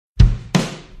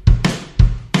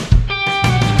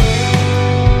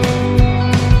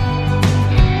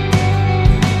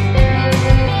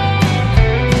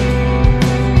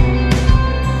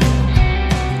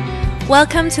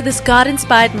Welcome to this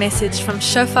God-inspired message from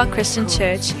Shofar Christian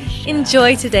Church.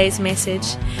 Enjoy today's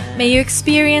message. May you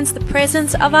experience the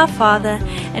presence of our Father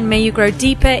and may you grow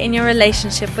deeper in your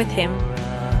relationship with Him.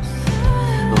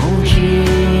 Oh Jesus,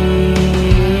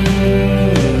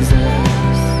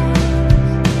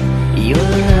 your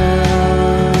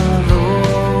love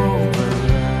over.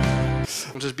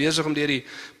 Ons is besig om deur die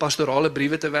pastorale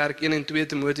briewe te werk, 1 en 2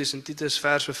 Timoteus en Titus,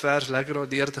 vers vir vers, lekker daar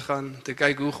deur te gaan, te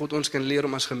kyk hoe God ons kan leer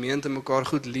om as gemeente mekaar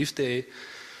goed lief te hê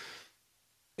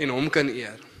en hom kan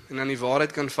eer en aan die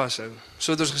waarheid kan vashou.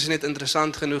 So het ons gesien het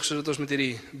interessant genoeg, sodat ons met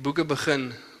hierdie boeke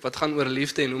begin, wat gaan oor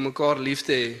liefde en hoe mekaar lief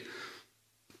te hê.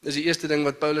 Dis die eerste ding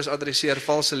wat Paulus adresseer,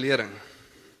 valse lering.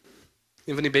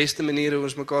 Een van die beste maniere hoe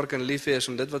ons mekaar kan lief hê, is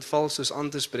om dit wat vals is aan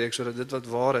te spreek, sodat dit wat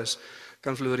waar is,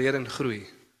 kan floreer en groei.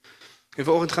 En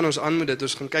vanoggend gaan ons aan met dit,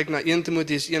 ons gaan kyk na 1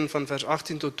 Timoteus 1 van vers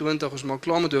 18 tot 20, ons maak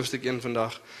klaar met hoofstuk 1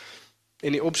 vandag.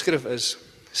 En die opskrif is,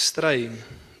 Stry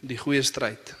die goeie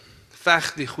stryd,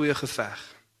 veg die goeie geveg,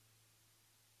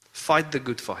 fight the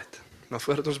good fight. Maar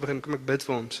voordat ons begin, kom ek bid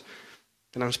vir ons,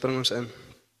 en dan spring ons in.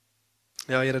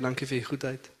 Ja, Here, dankie vir die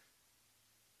goedheid.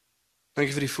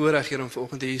 Dankie vir die voorreg, Here, om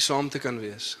vanoggend hier saam te kan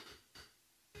wees.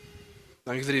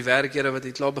 Dankie vir die werk, Here, wat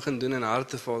U klaar begin doen in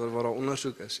harte, Vader, waar daar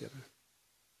ondersoek is, Here.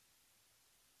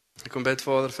 Ek kom bid,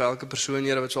 Vader, vir elke persoon,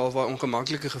 Here, wat so al 'n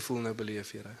ongemaklike gevoel nou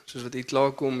beleef, Here. Soos wat U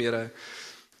klaar kom, Here,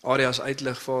 areas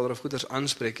uitlig, Vader, of goeders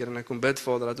aanspreek, Here, en ek kom bid,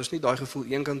 Vader, dat ons nie daai gevoel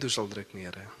een kant toe sal druk nie,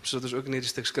 Here, sodat ons ook in hierdie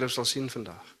stuk skrif sal sien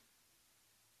vandag.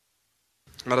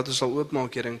 Maar dat ons sal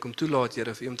oopmaak, Here, en kom toelaat,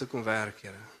 Here, vir U om te kom werk,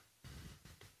 Here.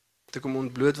 Te kom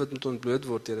ontbloot wat moet ontbloot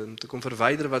word, Here, om te kom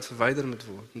verwyder wat verwyder moet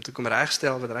word, om te kom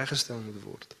regstel wat reggestel moet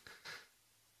word.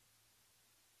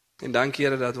 En dankie,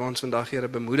 Here, dat ons vandag, Here,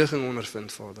 bemoediging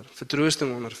ondervind, Vader,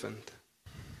 vertroosting ondervind.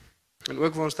 En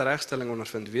ook waar ons regstelling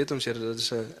ondervind, weet ons, Here, dat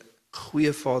is 'n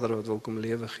goeie Vader wat wil kom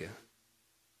lewe gee.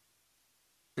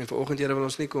 En vanoggend, Here, wil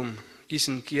ons nie kom kies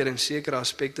en keer en sekere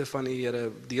aspekte van U,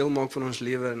 Here, deel maak van ons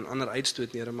lewe en ander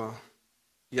uitstoot, Here, maar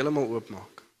heeltemal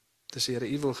oopmaak. Dis, Here,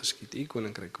 U wil geskied, U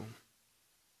koninkryk kom.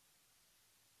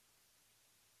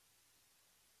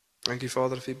 Dankie,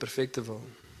 Vader, vir U perfekte wil.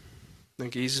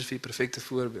 Dankie, Jesus, vir U perfekte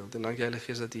voorbeeld. En dankie, Heilige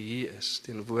Gees, dat U hier is,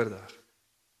 teenwoordig,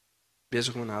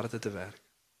 besig om in harte te werk.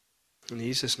 In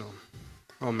Jesus naam.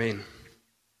 Amen.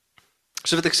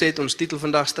 So wat ek sê, het ons titel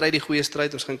vandag, Stry die goeie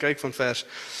stryd. Ons gaan kyk van vers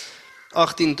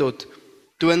 18 tot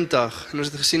 20. En ons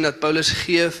het gesien dat Paulus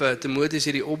gee vir Timoteus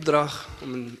hierdie opdrag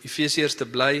om in Efesiërs te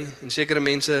bly en sekere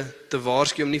mense te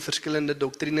waarsku om nie verskillende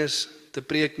doktrines te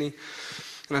preek nie.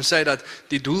 En dan sê hy dat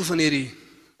die doel van hierdie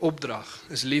opdrag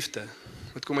is liefde.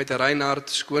 Dit kom uit 'n rein hart,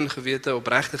 skoon gewete,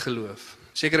 opregte geloof.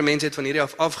 Sekere mense het van hierdie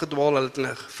af afgedwaal, hulle het in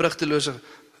 'n vrugtelose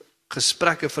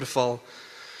gesprekke verval.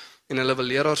 En hulle wil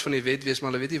leraars van die wet wees,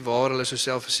 maar hulle weet nie waar hulle so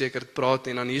selfversekerd praat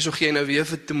nie. En dan hierso gee hy nou weer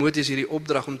vir Timoteus hierdie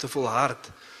opdrag om te volhard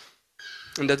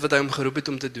in dit wat hy hom geroep het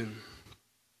om te doen.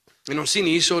 En ons sien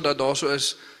hierso dat daar so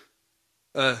is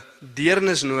 'n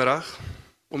deernis nodig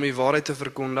om die waarheid te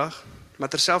verkondig, maar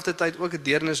terselfdertyd ook 'n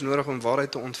deernis nodig om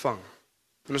waarheid te ontvang.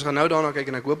 En ons gaan nou daarna kyk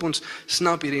en ek hoop ons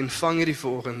snap hierdie en vang hierdie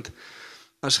vanoggend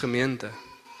as gemeente.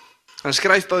 Dan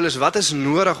skryf Paulus, wat is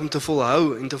nodig om te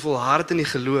volhou en te volhard in die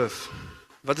geloof?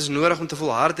 Wat is nodig om te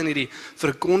volhard in hierdie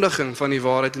verkondiging van die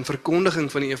waarheid en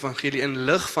verkondiging van die evangelie in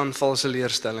lig van valse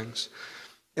leerstellings?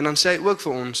 En dan sê hy ook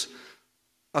vir ons,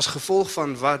 as gevolg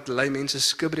van wat lei mense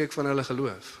skibreek van hulle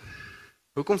geloof?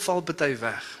 Hoekom val party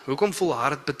weg? Hoekom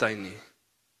volhard party nie?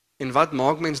 En wat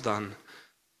maak mens dan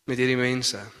met hierdie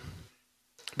mense?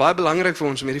 Baie belangrik vir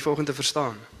ons om hierdie volgende te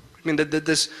verstaan. Ek meen, dit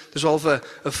is half 'n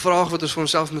vraag wat ons vir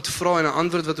onsself moet vra en 'n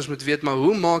antwoord wat ons moet weet, maar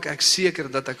hoe maak ek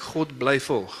seker dat ek God bly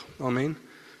volg? Amen.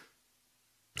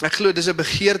 Ek glo dis 'n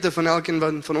begeerte van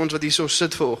elkeen van ons wat hierso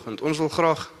sit vanoggend. Ons wil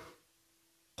graag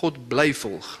God bly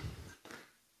volg.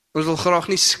 Ons wil graag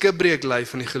nie skibreek ly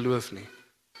van die geloof nie.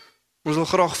 Ons wil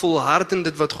graag volhard in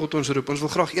dit wat God ons roep. Ons wil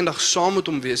graag eendag saam met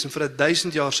hom wees en vir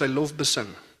 1000 jaar sy lof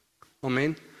besing.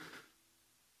 Amen.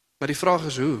 Maar die vraag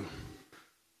is hoe?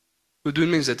 Hoe doen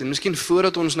mense dit? En miskien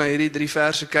voordat ons na hierdie 3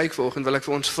 verse kyk vanoggend, wil ek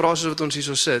vir ons vra soos wat ons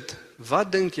hierso sit,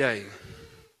 wat dink jy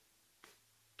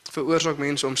veroorsaak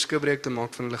mense om skibreek te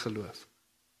maak van hulle geloof?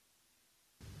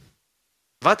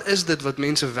 Wat is dit wat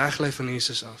mense weglei van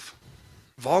Jesus af?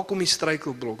 Waar kom die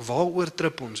struikelblok? Waaroor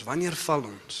trip ons? Wanneer val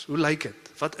ons? Hoe lyk dit?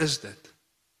 Wat is dit?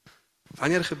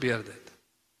 Wanneer gebeur dit?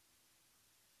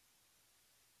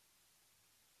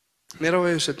 Net waar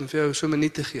jy sit en vir jou so 'n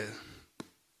minuut te gee.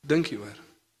 Dink hieroor.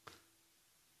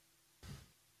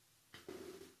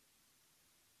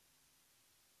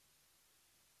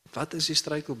 Wat is die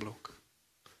struikelblok?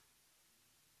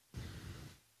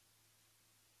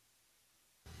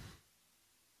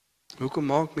 Hoekom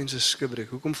maak mense skibreek?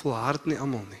 Hoekom volhard nie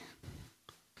almal nie?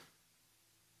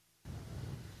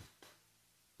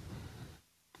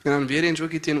 En dan weer eens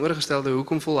ook die teenoorgestelde,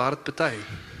 hoekom volhard party?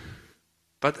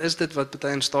 Wat is dit wat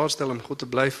party in staat stel om God te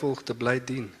bly volg, te bly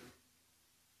dien?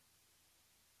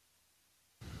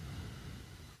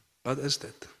 Wat is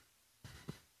dit?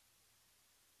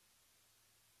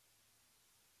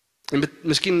 En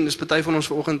miskien is party van ons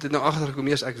vanoggend het nou agtergekom,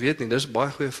 eers ek weet nie, dis 'n baie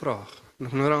goeie vraag.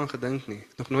 Nog nooit daaraan gedink nie,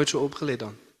 nog nooit so opgelet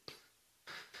dan.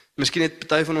 Miskien het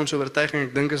party van ons oortuiging,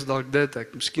 ek dink is dalk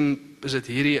dit, miskien is dit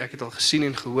hierdie, ek het al gesien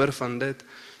en gehoor van dit.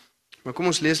 Maar kom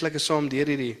ons lees lekker saam deur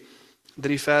hierdie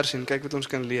 3 verse en kyk wat ons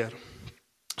kan leer.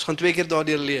 Ons gaan 2 keer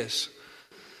daardeur lees.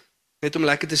 Net om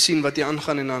lekker te sien wat hier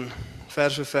aangaan en dan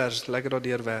vers vir vers lekker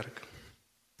daardeur werk.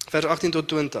 Vers 18 tot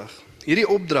 20. Hierdie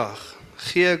opdrag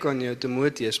gee ek aan jou,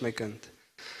 Timoteus, my kind.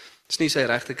 Dis nie sy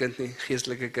regte kind nie,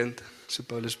 geestelike kind, so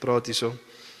Paulus praat hierso.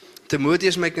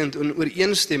 Timoteus, my kind, in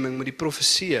ooreenstemming met die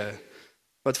profeseë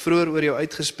wat vroeër oor jou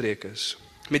uitgespreek is.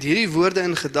 Met hierdie woorde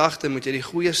in gedagte moet jy die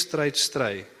goeie stryd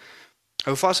stry.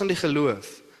 Hou vas aan die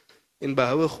geloof en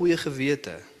behou 'n goeie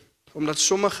gewete, omdat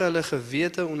sommige hulle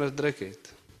gewete onderdruk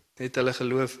het hulle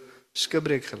geloof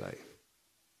skibreek gelei.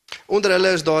 Onder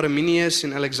hulle is daar Arminius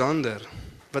en Alexander,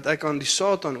 wat ek aan die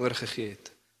Satan oorgegee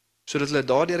het, sodat hulle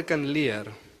daardeur kan leer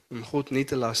om God nie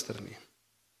te laster nie.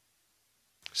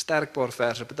 Sterk paar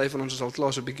verse, party van ons is al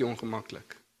klaar so 'n bietjie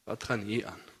ongemaklik. Wat gaan hier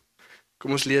aan?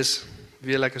 Kom ons lees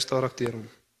weer lekker stadig deur hom.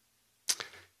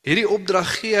 Hierdie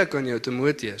opdrag gee ek aan jou,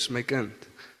 Timoteus, my kind,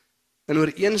 in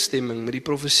ooreenstemming met die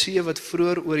profeseë wat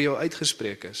vroeër oor jou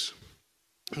uitgespreek is.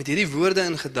 Met hierdie woorde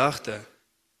in gedagte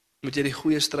moet jy die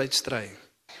goeie stryd stry.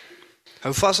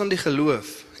 Hou vas aan die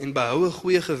geloof en behou 'n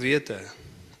goeie gewete,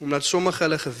 omdat sommige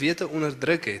hulle gewete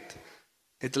onderdruk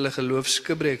het hulle geloof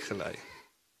skibreek gelei.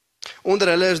 Onder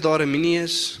hulle is daar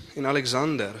Arminius en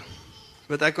Alexander,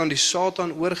 wat ek aan die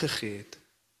Satan oorgegee het,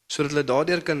 sodat hulle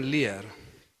daardeur kan leer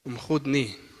om God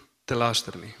nie te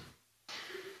laster nie.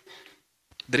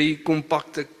 3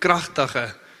 kompakte,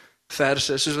 kragtige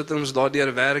verse, soos wat ons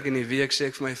daardeur werk in die week, sê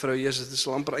ek vir my vrou, Jesus, dit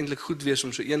sal amper eintlik goed wees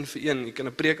om so 1 vir 1, jy kan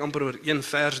 'n preek amper oor 1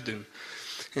 vers doen,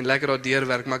 en lekker daardeur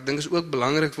werk, maar ek dink is ook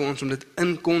belangrik vir ons om dit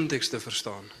in konteks te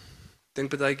verstaan. Ek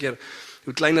dink baie keer,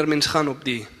 hoe kleiner mens gaan op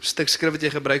die stuk skrif wat jy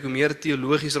gebruik, hoe meer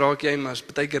teologies raak jy, maar is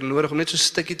baie keer nodig om net so 'n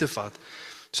stukkie te vat,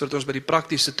 sodat ons by die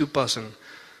praktiese toepassing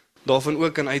daarvan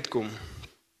ook kan uitkom.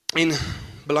 En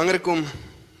belangrik om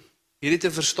hierdie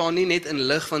te verstaan, nie net in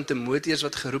lig van Timoteus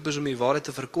wat geroep is om die waarheid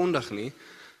te verkondig nie,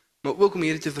 maar ook om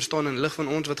hierdie te verstaan in lig van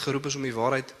ons wat geroep is om die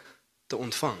waarheid te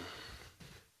ontvang.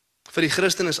 Vir die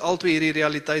Christen is albei hierdie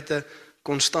realiteite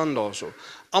konstant daarso.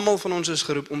 Almal van ons is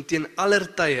geroep om teen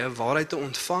aller tye waarheid te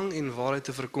ontvang en waarheid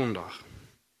te verkondig.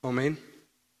 Amen.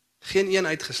 Geen een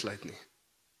uitgesluit nie.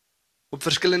 Op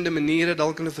verskillende maniere,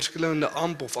 dalk in 'n verskillende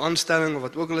amp of aanstelling of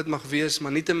wat ook al dit mag wees,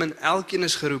 maar nietemin elkeen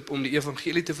is geroep om die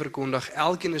evangelie te verkondig,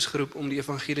 elkeen is geroep om die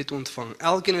evangelie te ontvang,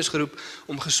 elkeen is geroep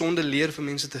om gesonde leer vir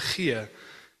mense te gee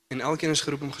en elkeen is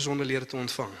geroep om gesonde leer te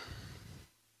ontvang.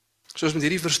 Soos met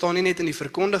hierdie verstaan nie net in die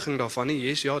verkondiging daarvan nie,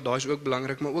 yes, ja, daai is ook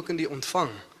belangrik, maar ook in die ontvang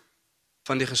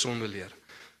van die gesonde leer.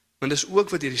 Want dis ook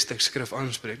wat hierdie stuk skrif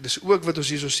aanspreek, dis ook wat ons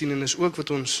hierso sien en dis ook wat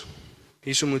ons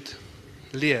hierso moet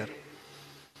leer.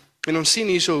 En ons sien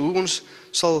hierso hoe ons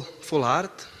sal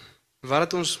volhard,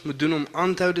 wat ons moet doen om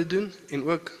aanhou te doen, en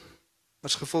ook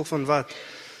as gevolg van wat,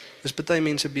 is party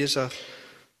mense besig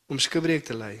om skibreek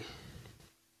te lei.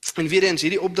 En weer eens,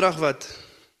 hierdie opdrag wat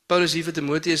Paulus hier vir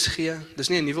Timoteus gee, dis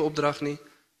nie 'n nuwe opdrag nie,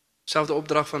 selfde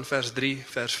opdrag van vers 3,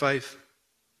 vers 5,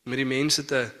 om die mense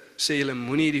te sê, julle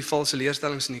moenie die valse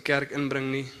leerstellings in die kerk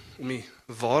inbring nie, om die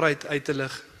waarheid uit te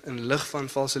lig in lig van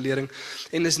valse lering.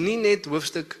 En dis nie net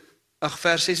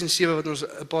vers 6 en 7 wat ons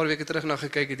 'n paar weke terug na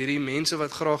gekyk het, hierdie mense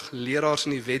wat graag leraars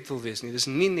in die wet wil wees nie. Dis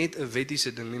nie net 'n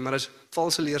wettiese ding nie, maar dis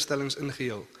valse leerstellings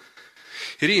ingeheel.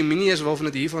 Hierdie Arminius waarvan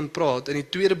dit hiervan praat, in die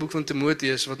tweede boek van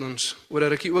Timoteus, wat ons oor 'n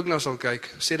rukkie ook na sal kyk,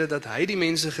 sê dit dat hy die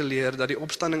mense geleer dat die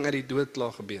opstanding uit die dood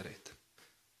klaar gebeur het.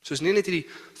 Soos nie net hierdie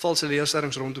valse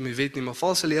leerstellings rondom die wet nie, maar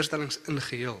valse leerstellings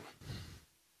ingeheel.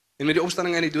 En met die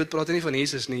opstanding uit die dood praat hy nie van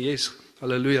Jesus nie, yes,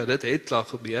 halleluja, dit het klaar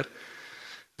gebeur,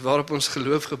 waarop ons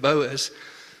geloof gebou is,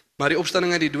 maar die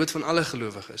opstanding uit die dood van alle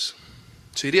gelowiges.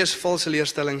 So hierdie is valse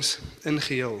leerstellings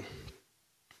ingeheel.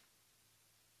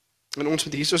 En ons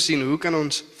moet hierso sien, hoe kan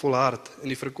ons volhard in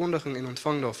die verkondiging en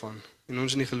ontvang daarvan, en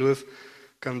ons in die geloof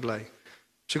kan bly.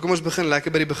 So kom ons begin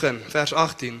lekker by die begin, vers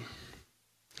 18.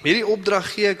 Hierdie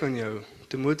opdrag gee ek aan jou,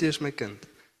 Timoteus my kind,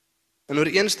 in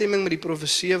ooreenstemming met die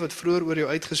profeseë wat vroeër oor jou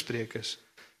uitgespreek is.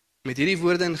 Met hierdie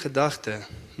woorde in gedagte,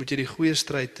 moet jy die goeie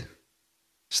stryd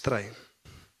stry.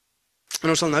 En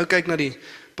ons sal nou kyk na die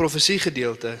profesie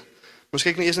gedeelte. Ons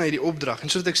kyk nou eers na hierdie opdrag. En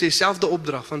soos ek sê, selfde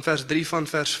opdrag van vers 3 van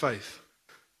vers 5.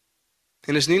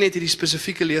 En is nie net hierdie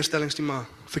spesifieke leerstellings nie, maar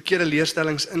verkeerde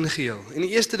leerstellings ingeheel. En die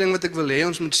eerste ding wat ek wil hê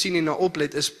ons moet sien en na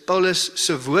oplet is Paulus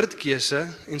se woordkeuse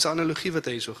en sy analogie wat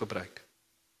hy hierso gebruik.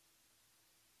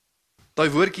 Daai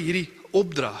woordjie hierdie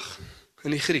opdrag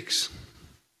in die Grieks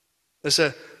is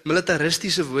 'n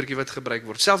militaristiese woordjie wat gebruik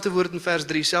word. Selfde woord in vers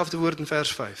 3, selfde woord in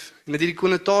vers 5. En dit hierdie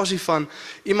konnotasie van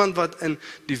iemand wat in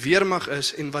die weermag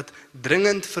is en wat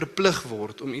dringend verplig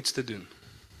word om iets te doen.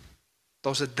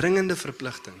 Daar's 'n dringende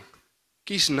verpligting.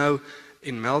 Kies nou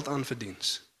en meld aan vir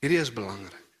diens. Hierdie is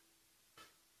belangrik.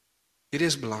 Hierdie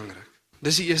is belangrik.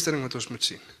 Dis die eerste ding wat ons moet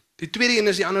sien. Die tweede een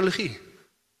is die analogie.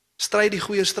 Stry die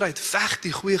goeie stryd, veg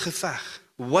die goeie geveg.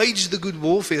 Wage the good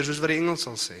warfare, soos wat die Engels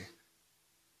sal sê.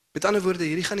 Met ander woorde,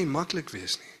 hierdie gaan nie maklik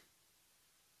wees nie.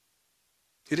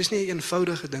 Hierdie is nie 'n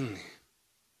eenvoudige ding nie.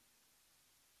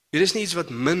 Hierdie is nie iets wat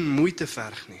min moeite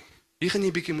verg nie. Hier gaan jy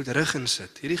 'n bietjie moet rig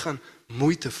insit. Hierdie gaan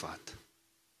moeite vat.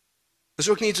 Dis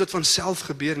ook nie iets wat van self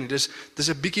gebeur nie. Dis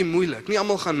 'n bietjie moeilik. Nie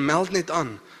almal gaan meld net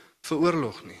aan vir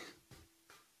oorlog nie.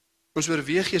 Ons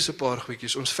oorweeg eers 'n paar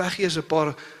goedjies. Ons veg eers 'n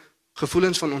paar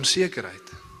gevoelens van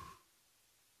onsekerheid.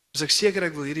 As ek seker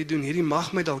ek wil hierdie doen, hierdie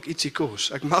mag my dalk ietsie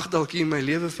kos. Ek mag dalk hier my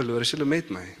lewe verloor, is julle met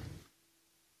my?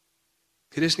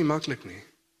 Hierdie is nie maklik nie.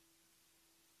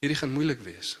 Hierdie gaan moeilik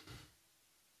wees.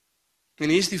 En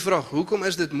hier is die vraag, hoekom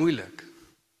is dit moeilik?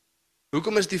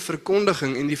 Hoekom is die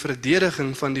verkondiging en die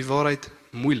verdediging van die waarheid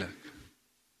moeilik?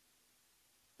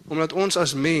 Omdat ons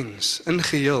as mens in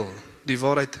geheel die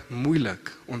waarheid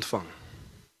moeilik ontvang.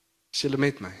 Is julle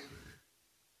met my?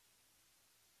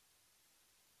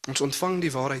 Ons ontvang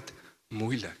die waarheid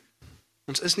moeilik.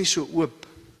 Ons is nie so oop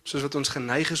soos wat ons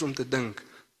geneig is om te dink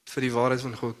vir die waarheid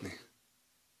van God nie.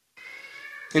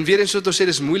 En weer eens wat ons sê,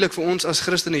 dis moeilik vir ons as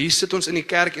Christene. Hier sit ons in die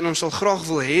kerk en ons sal graag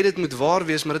wil hê dit moet waar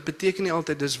wees, maar dit beteken nie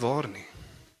altyd dis waar nie.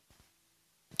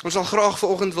 Ons sal graag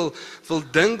vanoggend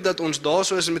wil dink dat ons daar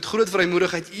so is en met groot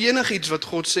vrymoedigheid enigiets wat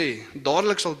God sê,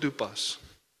 dadelik sal toepas.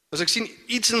 As ek sien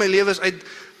iets in my lewe is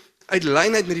uit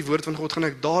lynheid met die woord van God, gaan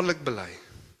ek dadelik bely.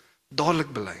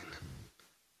 Dadelik bely.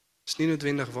 Is nie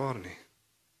noodwendig waar nie.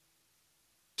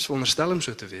 Dis veronderstel om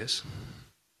so te wees,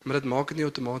 maar dit maak dit nie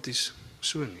outomaties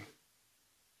so nie.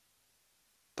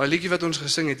 Daai liedjie wat ons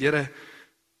gesing het, Here,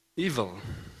 U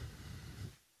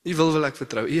wil ek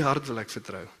vertrou, U hart wil ek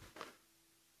vertrou.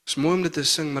 Dis mooi om dit te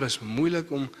sing, maar is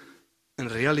moeilik om in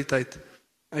realiteit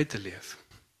uit te leef.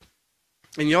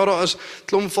 En ja, daar is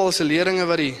klomp valse leringe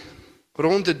wat die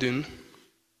ronde doen,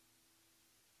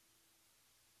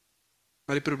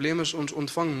 maar die probleem is, ons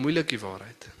ontvang moeilik die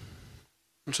waarheid.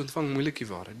 Ons ontvang moeilik die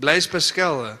waarheid. Blaise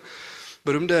Pascal, 'n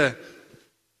beroemde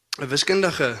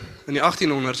wiskundige in die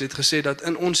 1800s het gesê dat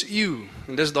in ons eeu,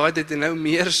 en dis daai tyd en nou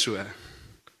meer so,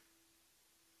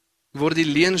 word die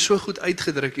leuen so goed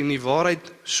uitgedruk en die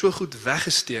waarheid so goed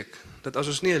weggesteek, dat as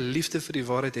ons nie 'n liefde vir die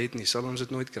waarheid het nie, sal ons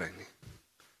dit nooit kry nie.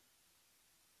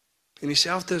 En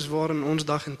dieselfde is waar in ons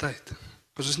dag en tyd.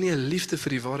 As ons nie 'n liefde vir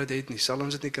die waarheid het nie, sal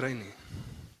ons dit nie kry nie.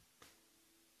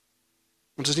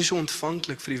 Ons is nie so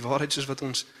ontvanklik vir die waarheid soos wat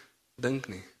ons dink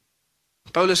nie.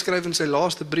 Paulus skryf in sy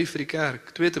laaste brief vir die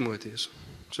kerk, 2 Timoteus.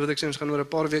 So wat ek sê, ons gaan oor 'n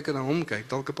paar weke na hom kyk,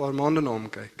 dalk 'n paar maande na hom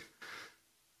kyk.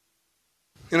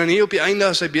 En dan hier op die einde,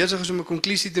 as hy besig is om 'n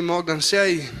konklusie te maak, dan sê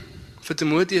hy vir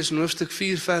Timoteus in hoofstuk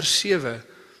 4 vers 7,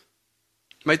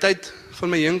 my tyd van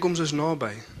my heenkoms is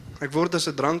naby. Ek word as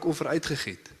 'n drankoffer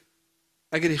uitgegiet.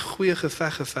 Ek het die goeie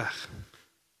geveg geveg.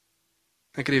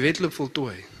 Ek het die wedloop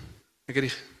voltooi. Ek het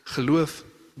die geloof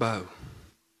behou.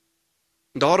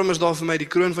 Daarom is daar vir my die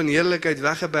kroon van heerlikheid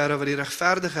weggeberg wat die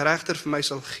regverdige regter vir my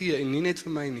sal gee, en nie net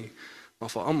vir my nie, maar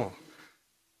vir almal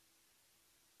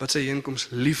wat sy heenkoms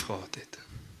lief gehad het.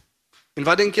 En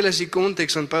wat dink julle is die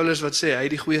konteks van Paulus wat sê, hy het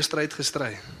die goeie stryd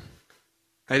gestry.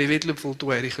 Hy het die wedloop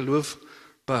voltooi, hy het die geloof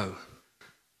behou.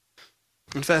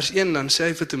 In vers 1 dan sê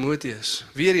hy vir Timoteus,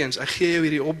 weer eens, ek gee jou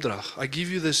hierdie opdrag, I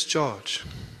give you this charge.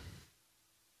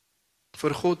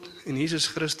 Vir God en Jesus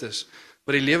Christus,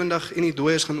 wat die lewendig en die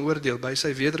dooies gaan oordeel by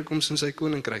sy wederkoms in sy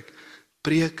koninkryk,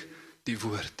 preek die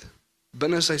woord,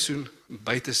 binne seisoen,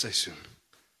 buite seisoen.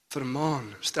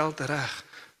 Vermaan, stel tereg,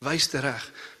 wys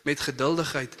tereg, met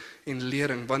geduldigheid en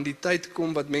lering, want die tyd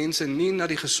kom wat mense nie na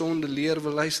die gesonde leer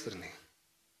wil luister nie.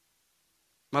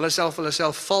 Maar hulle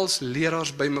self vals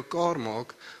leraars bymekaar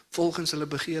maak, volgens hulle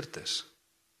begeertes.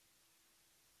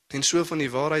 En so van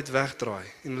die waarheid wegdraai,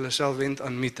 en hulle self wend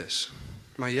aan mites.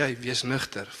 Maar jy, wees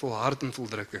nugter, volhard in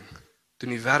voldrukking, doen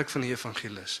die werk van die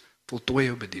evangelis, voltooi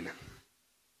jou bediening.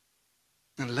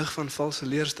 In lig van valse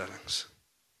leerstellings,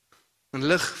 in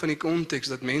lig van die konteks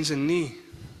dat mense nie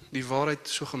die waarheid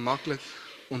so gemaklik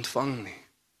ontvang nie.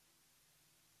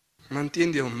 Maar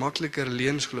inteendeel, makliker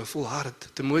leuns glo, volhard.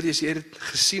 Timoteus, jy het dit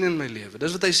gesien in my lewe.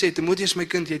 Dis wat hy sê, Timoteus my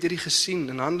kind, jy het hierdie gesien.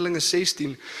 In Handelinge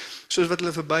 16, soos wat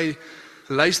hulle verby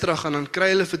Lystra gaan, dan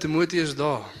kry hulle vir Timoteus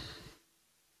daar.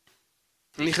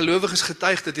 En die gelowiges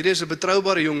getuig dat hierdie is 'n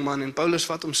betroubare jong man en Paulus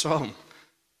vat hom saam.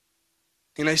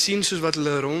 En hy sien soos wat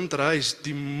hulle rondreis,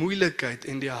 die moeilikheid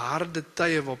en die harde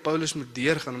tye waar Paulus moet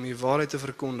deurgaan om die waarheid te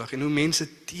verkondig en hoe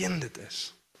mense teen dit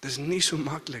is. Dit is nie so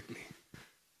maklik nie.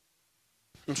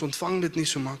 Ons ontvang dit nie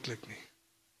so maklik nie.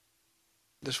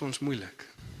 Dit is vir ons moeilik.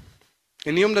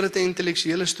 En nie omdat dit 'n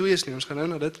intellektuele stoei is nie, ons gaan nou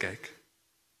na dit kyk.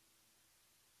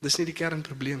 Dis nie die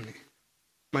kernprobleem nie.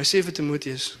 Maar hy sê vir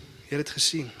Timoteus, jy het dit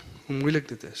gesien, hoe moeilik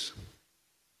dit is.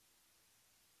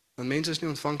 Want mense is nie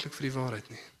ontvanklik vir die waarheid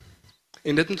nie.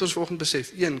 En dit moet ons vanoggend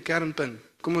besef, een kernpunt,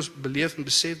 kom ons beleef en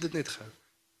besef dit net gou.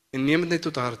 En neem dit net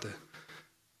tot harte.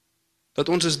 Dat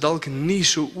ons is dalk nie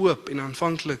so oop en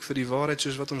aanvanklik vir die waarheid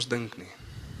soos wat ons dink nie.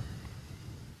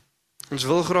 Ons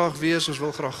wil graag wees, ons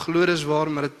wil graag glo dis waar,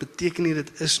 maar dit beteken nie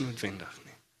dit is noodwendig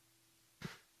nie.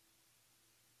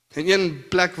 En een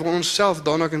plek waar ons self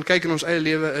daarna kan kyk in ons eie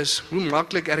lewe is, hoe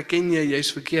maklik erken jy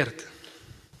jy's verkeerd?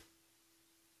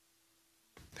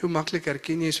 Hoe maklik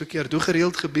erken jy jy's verkeerd? Hoe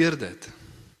gereeld gebeur dit?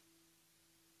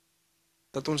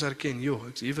 Dat ons erken,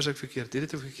 hier was ek verkeerd, dit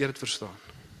het ek verkeerd verstaan.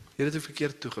 Dit het ek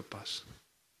verkeerd toegepas.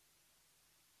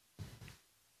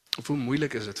 Of hoe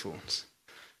moeilik is dit vir ons?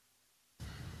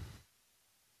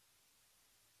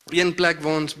 Een plek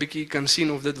waar ons bietjie kan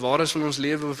sien of dit waar is van ons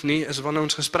lewe of nie, is wanneer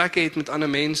ons gesprekke het met ander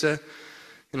mense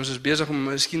en ons is besig om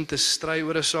miskien te stry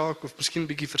oor 'n saak of miskien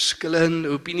bietjie verskillende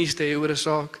opinies te hê oor 'n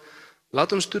saak.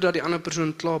 Laat ons toe dat die ander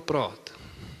persoon klaar praat.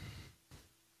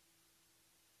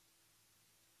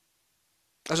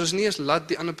 As ons nie eens laat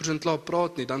die ander persoon klaar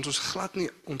praat nie, dan is ons glad nie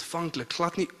ontvanklik,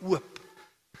 glad nie oop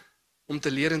om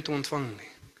te leer en te ontvang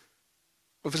nie.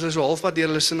 Of as hulle so halfpad deur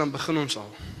hulle sin, dan begin ons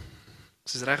al.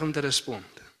 Dit is reg om te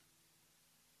respond.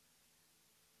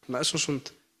 Maar is ons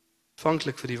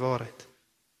ontvanklik vir die waarheid.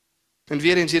 En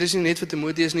weer eens, hier is nie net vir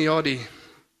Timoteus nie, ja,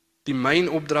 die myn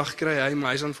opdrag kry hy, maar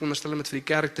hy is aan veronderstel om dit vir die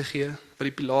kerk te gee, wat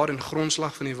die pilaar en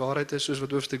grondslag van die waarheid is, soos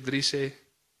wat hoofstuk 3 sê.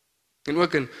 En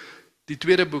ook in die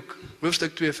tweede boek,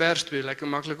 hoofstuk 2, vers 2, lekker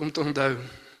maklik om te onthou,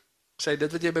 sê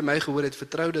dit wat jy by my gehoor het,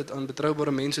 vertrou dit aan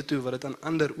betroubare mense toe, wat dit aan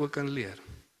ander ook kan leer.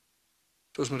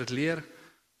 So ons moet dit leer,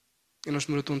 en ons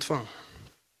moet dit ontvang.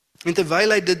 En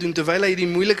terwyl hy dit doen, terwyl hy die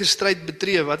moeilike stryd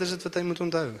betree, wat is dit wat hy moet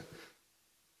onthou?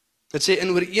 Dit sê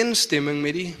in ooreenstemming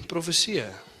met die profesie,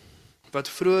 wat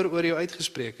vroeër oor jou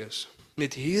uitgespreek is.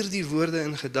 Met hierdie woorde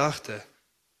in gedagte,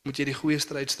 moet jy die goeie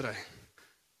stryd stry.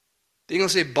 Die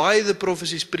Engels sê, by the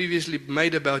prophecies previously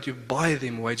made about you, by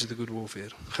them wage the good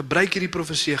warfare. Gebruik hierdie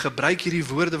profesie, gebruik hierdie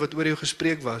woorde wat oor jou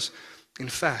gespreek was,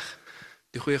 en veg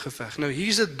die goeie geveg. Nou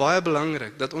hier is dit baie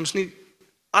belangrik, dat ons nie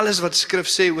alles wat skrif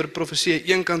sê oor profesie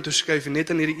een kant toe skuif en net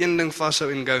aan hierdie een ding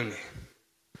vashou en gou nie.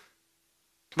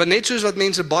 Want net soos wat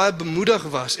mense baie bemoedig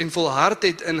was en volhard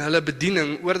het in hulle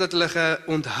bediening, oordat hulle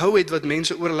onthou het wat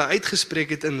mense oor hulle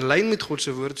uitgespreek het in lyn met God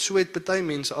se woord, so het party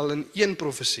mense al in een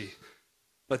profesie,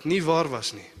 wat nie waar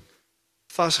was nie,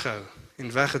 vasgehou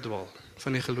en weggedwaal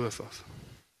van die geloof af.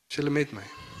 Is julle met my?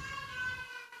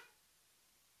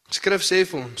 Skrif sê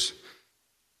vir ons,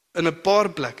 in 'n paar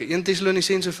plekke, 1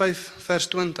 Tessalonisense 5 vers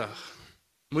 20,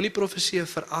 moenie profesie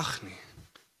verag nie.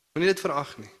 Moenie dit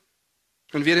verag nie.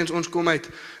 En weer eens, ons kom uit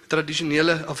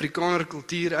tradisionele Afrikaner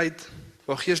kultuur uit,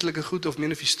 waar geestelike goed of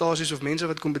manifestasies of mense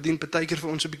wat kom bedien, partykeer vir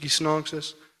ons 'n bietjie snaaks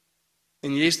is.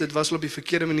 En yes, dit was op die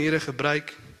verkeerde maniere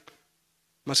gebruik,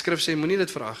 maar skrif sê, moenie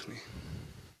dit verag nie.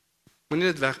 Moenie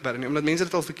dit wegberg nie, omdat mense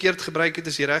dit al verkeerd gebruik het,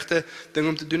 is die regte ding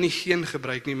om te doen, nie geen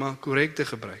gebruik nie, maar korrekte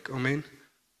gebruik. Amen.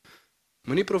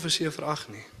 Moenie profesie verag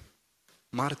nie,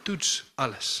 maar toets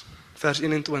alles. Vers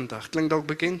 21, klink dalk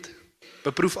bekend?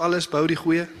 Beproef alles, behou die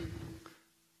goeie.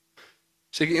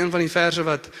 Seker een van die verse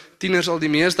wat tieners al die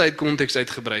meeste uit konteks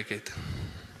uitgebruik het.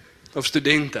 Of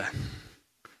studente.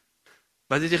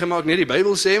 Wat het jy gemaak? Nee, die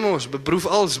Bybel sê mos, beproef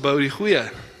alles, behou die goeie.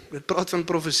 Dit praat van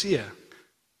profesie.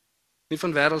 Nie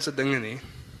van wêreldse dinge nie.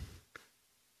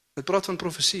 Dit praat van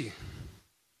profesie.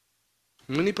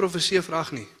 Moenie profesie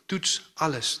verag nie. Toets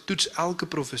alles. Toets elke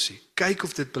profesie. Kyk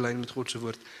of dit belyn met God se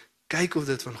woord. Kyk of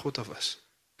dit van God af is.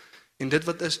 En dit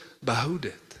wat is, behou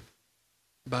dit.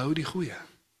 Behou die goeie.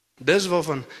 Dis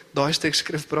waarvan daai stuk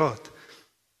skrif praat.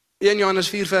 1 Johannes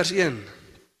 4 vers 1.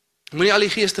 Moenie al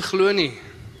die geeste glo nie,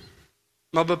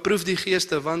 maar beproef die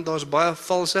geeste, want daar's baie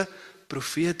valse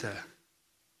profete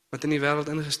wat in die wêreld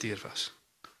ingestuur was.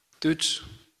 Toets,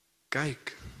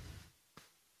 kyk.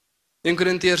 1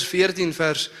 Korintiërs 14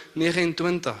 vers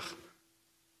 29.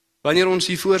 Wanneer ons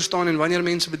hier voor staan en wanneer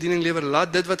mense bediening lewer,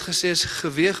 laat dit wat gesê is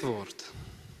geweeg word.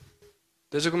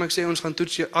 Dis hoekom ek sê ons gaan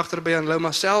toets agter by aanhou,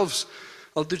 maar selfs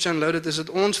al toets aanhou, dit is dit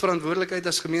ons verantwoordelikheid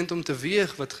as gemeente om te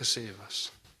weeg wat gesê was.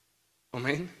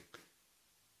 Amen.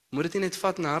 Moet dit nie net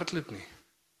vat en hardloop nie.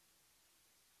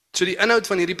 So die inhoud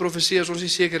van hierdie profesie is ons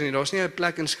nie seker nie. Daar's nie 'n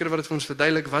plek in skrif wat dit vir ons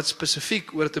verduidelik wat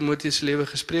spesifiek oor Timoteus se lewe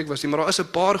gespreek was nie, maar daar is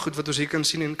 'n paar goed wat ons hier kan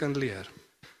sien en kan leer.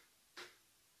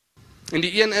 En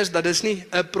die een is dat dis nie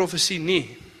 'n profesie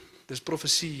nie. Dis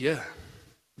profesie.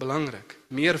 Belangrik,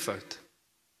 meervoud.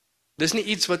 Dis nie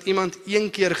iets wat iemand een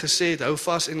keer gesê het, hou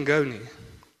vas en go nie.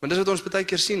 Want dis wat ons baie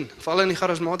keer sien, veral in die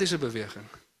charismatiese beweging.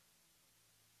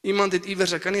 Iemand het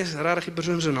iewers, ek kan nie regtig die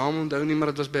persoon se naam onthou nie,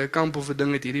 maar dit was by 'n kamp of 'n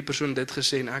ding, het hierdie persoon dit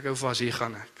gesê en ek hou vas, hier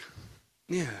gaan ek.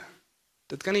 Nee,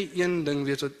 dit kan nie een ding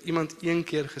wees wat iemand een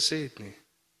keer gesê het nie.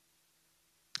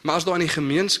 Maar as daar in die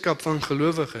gemeenskap van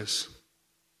gelowiges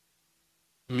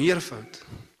meervoud,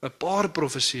 'n paar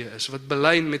profesieë is wat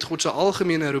belyn met God se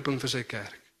algemene roeping vir sy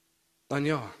kerk, dan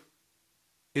ja,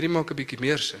 hierdie maak 'n bietjie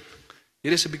meer sin.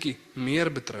 Hier is 'n bietjie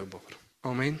meer betroubaar.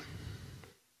 Amen.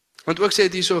 Want ook sê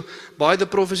dit hierso, by the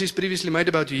prophecies previously made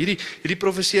about you, hierdie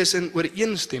profesie is in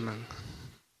ooreenstemming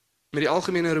met die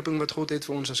algemene roeping wat God het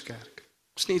vir ons as kerk.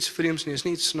 Dis nie iets vreemds nie, is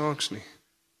nie iets snaaks nie.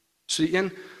 So die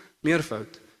een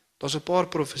meervoud, daar's 'n paar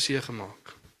profesieë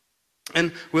gemaak.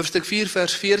 In hoofstuk 4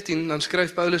 vers 14, dan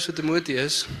skryf Paulus vir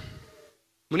Timoteus,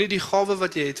 moenie die gawe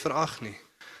wat jy het verag nie,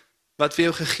 wat vir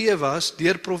jou gegee was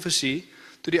deur profesie,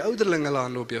 toe die ouderlinge hulle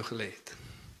hande op jou gelê het.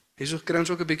 Hierso kry ons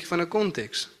ook 'n bietjie van 'n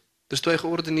konteks. Dis toe hy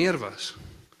geordineer was.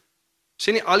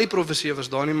 Sê nie al die profesie was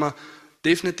daar nie, maar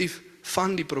definitief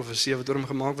van die profesie wat oor hom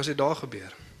gemaak was, het daar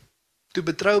gebeur. Toe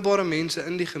betroubare mense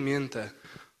in die gemeente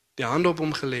die hande op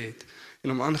hom gelê het en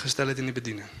hom aangestel het in die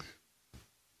bediening.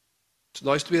 So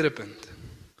daai is tweede punt.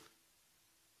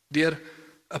 Deur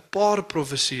 'n paar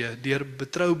profesieë, deur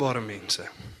betroubare mense.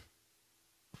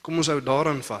 Kom ons hou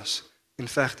daaraan vas en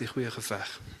veg die goeie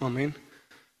geveg. Amen.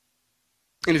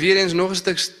 En weer eens nog 'n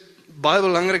stuk baie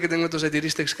belangrike ding wat ons uit hierdie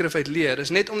stuk skrif uit leer, is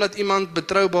net omdat iemand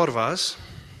betroubaar was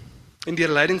en deur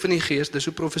leiding van die Gees, dis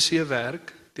hoe profesie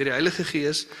werk, deur die Heilige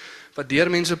Gees wat deur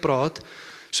mense praat,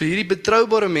 so hierdie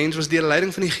betroubare mens was deur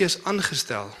leiding van die Gees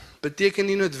aangestel, beteken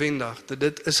nie noodwendig dat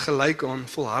dit is gelyk aan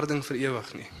volharding vir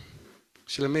ewig nie.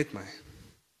 Is julle met my?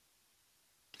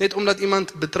 Net omdat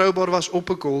iemand betroubaar was op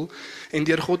 'n kol en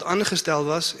deur God aangestel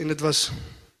was en dit was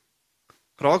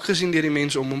raak gesien deur die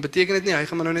mense om hom, beteken dit nie hy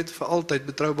gaan maar nou net vir altyd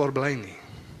betroubaar bly nie.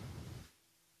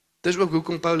 Dis ook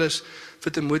hoekom Paulus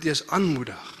vir Timoteus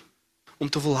aanmoedig om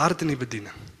te volhard in die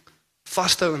bediening,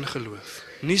 vashou in geloof,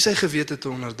 nie sy gewete te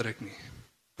onderdruk nie.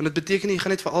 Want dit beteken nie jy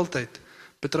gaan net vir altyd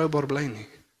betroubaar bly nie.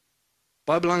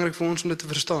 Baie belangrik vir ons om dit te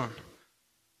verstaan.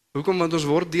 Hoekom? Want ons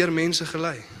word deur mense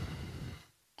gelei.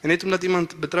 En net omdat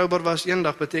iemand betroubaar was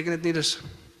eendag, beteken dit nie dis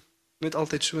net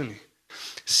altyd so nie.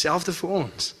 Selfde vir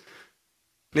ons.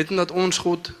 Net omdat ons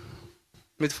God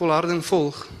met volharding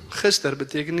volg, gister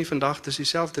beteken nie vandag dis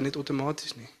dieselfde net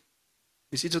outomaties nie.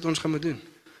 Dis iets wat ons gaan moet doen.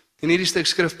 En hierdie stuk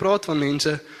skrif praat van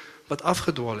mense wat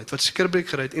afgedwaal het, wat skierbreek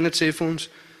gery het en dit sê vir ons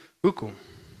hoekom.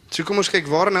 So kom ons kyk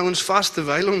waar nou ons vas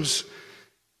terwyl ons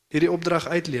hierdie opdrag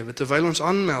uitlewe, terwyl ons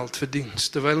aanmeld vir diens,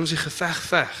 terwyl ons die geveg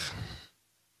veg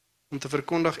om te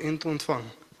verkondig en te ontvang.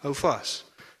 Hou vas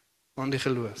aan die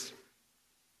geloof.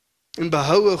 En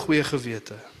behou 'n goeie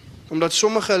gewete. Omdat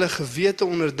sommige hulle gewete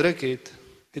onderdruk het,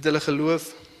 het hulle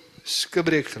geloof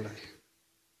skibreek gelei.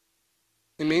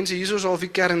 En mense, hier is al die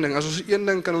kernding. As ons een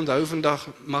ding kan onthou vandag,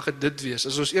 mag dit wees.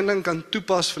 As ons een ding kan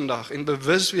toepas vandag en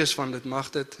bewus wees van dit, mag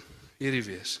dit hierdie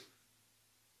wees.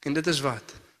 En dit is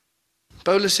wat?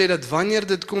 Paulus sê dat wanneer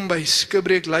dit kom by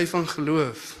skibreek lei van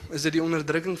geloof, is dit die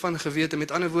onderdrukking van gewete,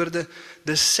 met ander woorde,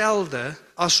 dieselfde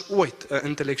as ooit 'n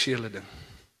intellektuele ding.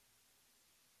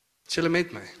 Is julle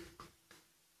met my?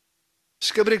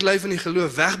 Skibreek lei van die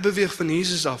geloof, wegbeweeg van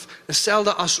Jesus af, is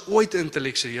dieselfde as ooit 'n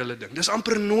intellektuele ding. Dis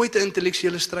amper nooit 'n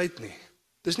intellektuele stryd nie.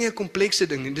 Dis nie 'n komplekse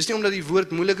ding nie. Dis nie omdat die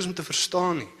woord moeilik is om te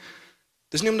verstaan nie.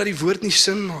 Dis nie omdat die woord nie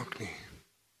sin maak nie.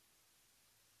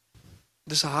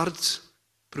 Dis 'n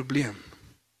hartsprobleem.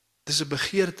 Dis 'n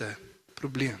begeerte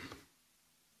probleem.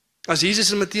 As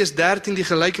Jesus in Matteus 13 die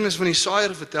gelykenis van die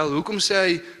saaiër vertel, hoekom sê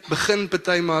hy begin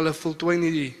party maar hulle voltooi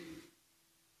nie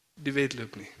die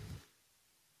wedloop nie?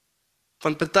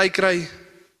 Want party kry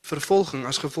vervolging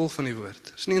as gevolg van die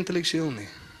woord. Dis nie intellektueel nie.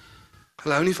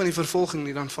 Hulle hou nie van die vervolging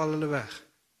nie, dan val hulle weg.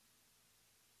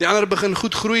 Die ander begin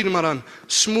goed groei, maar dan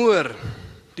smoor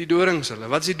die dorings hulle.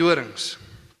 Wat is die dorings?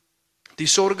 Die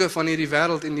sorge van hierdie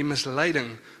wêreld en die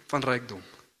misleiding van rykdom.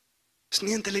 Dis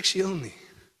nie intellektueel nie.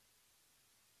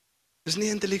 Dis nie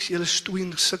intellektuele stoei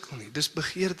en sukkel nie, dis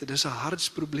begeerte, dis 'n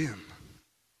hartsprobleem.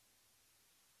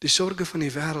 Die sorge van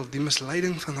die wêreld, die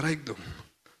misleiding van rykdom.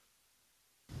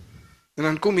 En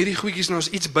dan kom hierdie goedjies nou as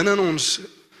iets binne in ons,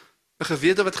 'n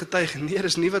gewete wat getuig, nee,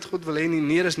 dis nie wat God wil hê nie,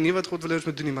 nee, dis nie wat God wil hê ons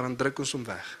moet doen nie, maar dan druk ons hom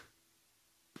weg.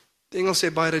 Die Engels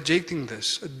sê by rejecting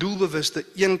this, 'n doelbewuste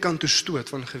een kant toe stoot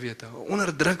van gewete, 'n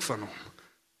onderdruk van hom.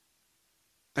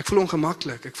 Ek voel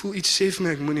ongemaklik, ek voel iets sê vir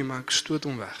my ek moenie, maar ek stoot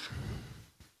hom weg.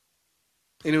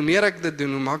 En hoe meer ek dit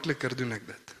doen, hoe makliker doen ek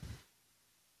dit.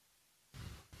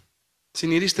 Sien,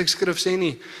 hierdie stuk skrif sê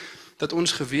nie dat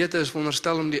ons gewete is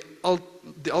veronderstel om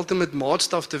die ultimate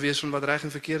maatstaf te wees van wat reg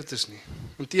en verkeerd is nie.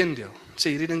 Inteendeel, sê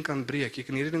hierdie ding kan breek, jy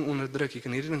kan hierdie ding onderdruk, jy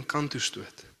kan hierdie ding kant toe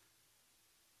stoot.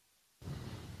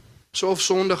 So of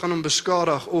sonde gaan hom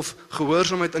beskadig, of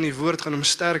gehoorsaamheid aan die woord gaan hom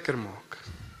sterker maak.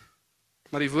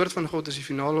 Maar die woord van God is die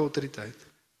finale autoriteit.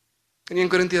 In 1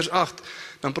 Korintiërs 8,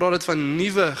 dan praat dit van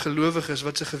nuwe gelowiges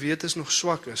wat se gewetes nog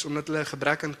swak is, omdat hulle 'n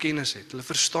gebrek aan kennis het. Hulle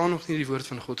verstaan nog nie die woord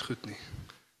van God goed nie.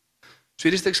 So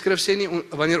hierdie stuk skrif sê nie,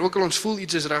 wanneer ook al ons voel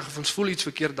iets is reg of ons voel iets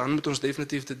verkeerd, dan moet ons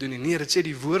definitief dit doen nie. Nee, dit sê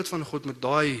die woord van God moet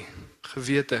daai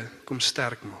gewete kom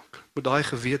sterk maak. Moet daai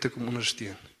gewete kom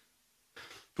ondersteun.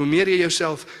 Hoe meer jy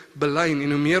jouself belyn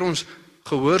en hoe meer ons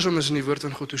gehoorsaam is in die woord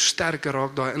van God, hoe sterker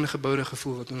raak daai ingeboude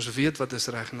gevoel wat ons weet wat is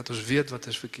reg en dat ons weet wat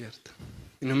is verkeerd.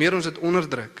 En hoe meer ons dit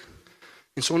onderdruk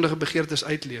en sondige begeertes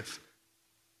uitleef,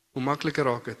 hoe makliker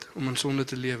raak dit om in sonde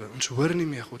te lewe. Ons hoor nie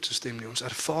meer God se stem nie, ons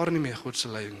ervaar nie meer God se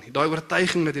leiding nie. Daai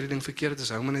oortuiging dat hierdie ding verkeerd is,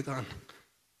 hou maar net aan.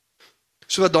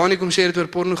 So wat Dani kom sê het oor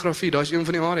pornografie, daai is een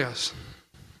van die areas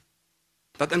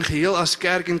wat in geheel as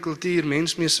kerk en kultuur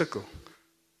mens mee sukkel.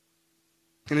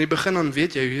 En in die begin dan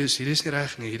weet jy, hierdie is nie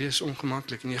reg nie, hierdie is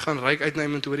ongemaklik. En jy gaan ryk uit na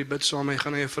iemand oor die bid saam, jy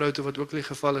gaan na jou vrou toe wat ook al die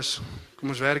geval is, kom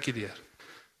ons werk hier deur.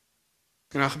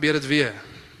 En dan gebeur dit weer.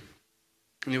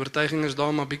 En die oortuiging is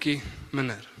daar maar bietjie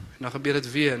minder. En dan gebeur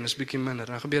dit weer en is bietjie minder.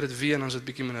 En dan gebeur dit weer en dan is dit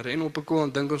bietjie minder. En op 'n koel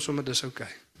dan dink ons sommer dis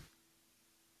oukei.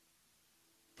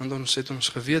 Want ons sit ons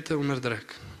gewete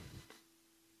onderdruk.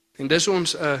 En dis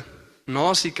ons 'n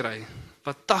nasie kry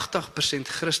wat 80%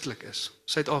 Christelik is,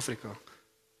 Suid-Afrika.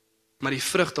 Maar die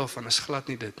vrug daarvan is glad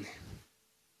nie dit nie.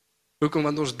 Hoekom?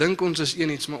 Want ons dink ons is een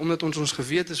iets, maar omdat ons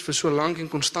gewetes vir so lank en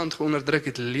konstant geonderdruk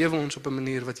het, lewe ons op 'n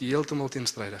manier wat heeltemal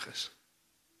teenstrydig is.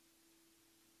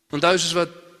 Onthou soos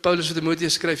wat Paulus vir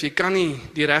Timoteus skryf, jy kan nie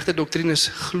die regte doktrines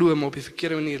glo maar op die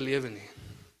verkeerde manier lewe nie.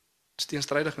 Dit is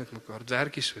teenstrydig met mekaar, dit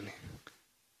werk nie so nie.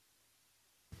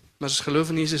 Maar as ons geloof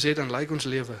in Jesus het, dan lyk ons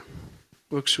lewe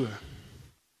ook so.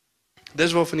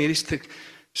 Dis waarvan hierdie stuk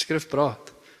skrif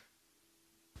praat.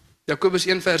 Jakobus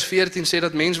 1:14 sê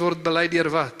dat mens word belei deur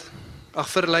wat?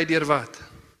 Verlei deur wat?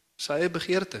 Sy eie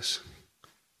begeertes.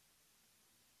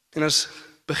 En as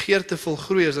begeerte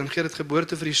volgroei is, dan gee dit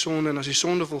geboorte vir die sonde, en as die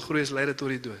sonde volgroei is, lei dit tot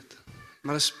die dood.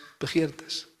 Maar dis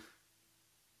begeertes.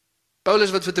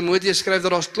 Paulus wat vir Timoteus skryf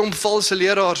dat daar's klomp valse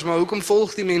leraars, maar hoekom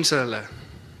volg die mense hulle?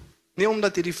 Nie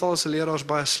omdat hierdie valse leraars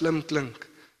baie slim klink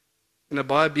en 'n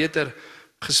baie beter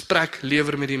gesprek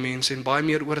lewer met die mense en baie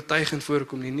meer oortuigend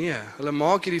voorkom nie. Nee, hulle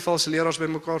maak hierdie valse leraars by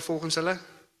mekaar volgens hulle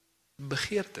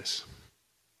begeertes.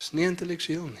 Dis nie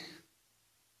intellektueel nie.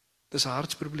 Dis 'n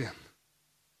hartsprobleem.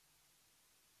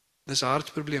 Dis 'n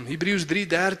hartsprobleem. Hebreërs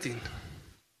 3:13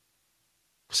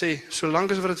 sê,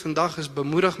 solank as wat dit vandag is,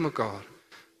 bemoedig mekaar,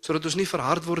 sodat ons nie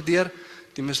verhard word deur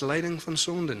die misleiding van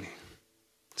sonde nie.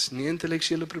 Dis nie 'n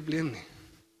intellektuele probleem nie.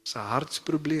 Dis 'n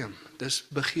hartsprobleem. Dis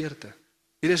begeerte.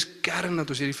 Hier is kern dat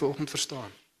ons hierdie vanoggend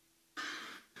verstaan.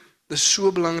 Dit is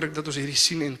so belangrik dat ons hierdie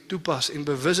sien en toepas en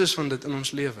bewus is van dit in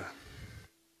ons lewe.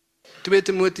 2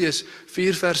 Timoteus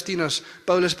 4:10 as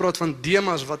Paulus praat van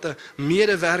Demas wat 'n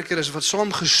medewerker is, wat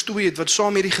saam gestoei het, wat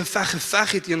saam hierdie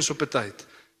geveg het eens op 'n tyd,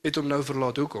 het hom nou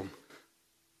verlaat. Hoekom?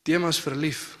 Demas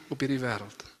verlief op hierdie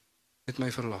wêreld, het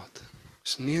my verlaat.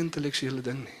 Dis nie 'n intellektuele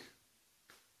ding nie.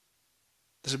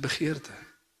 Dis 'n begeerte.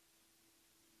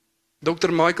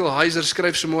 Dr. Michael Heiser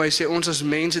skryf so mooi, hy sê ons as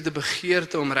mense het 'n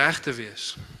begeerte om reg te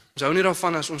wees. Ons hou nie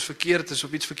daarvan as ons verkeerd is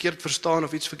of iets verkeerd verstaan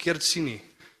of iets verkeerd sien nie.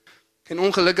 En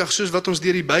ongelukkig soos wat ons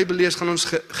deur die Bybel lees, gaan ons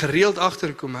gereeld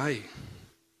agterkom, hier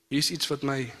is iets wat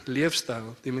my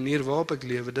leefstyl, die manier waarop ek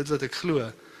lewe, dit wat ek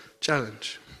glo,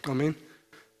 challenge. Amen.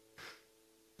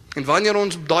 En wanneer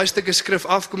ons op daai stukke skrif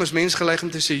afkom, is mens geneig om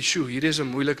te sê, "Sjoe, hierdie is 'n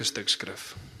moeilike stuk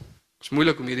skrif. Dit is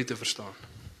moeilik om hierdie te verstaan."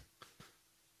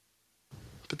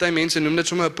 Party mense noem dit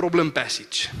sommer 'n problem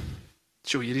passage.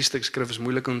 Sjoe, hierdie stuk skrif is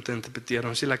moeilik om te interpreteer,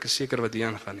 ons is nie lekker seker wat hier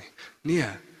aangaan nie. Nee.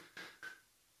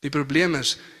 Die probleem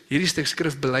is, hierdie stuk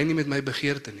skrif belei nie met my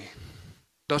begeerte nie.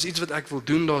 Daar's iets wat ek wil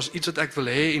doen, daar's iets wat ek wil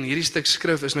hê en hierdie stuk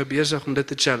skrif is nou besig om dit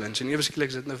te challenge. En ewe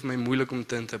skielik is dit nou vir my moeilik om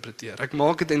te interpreteer. Ek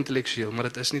maak dit intellektueel, maar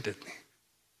dit is nie dit nie.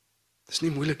 Dit is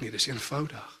nie moeilik nie, dit is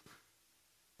eenvoudig.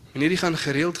 En hierdie gaan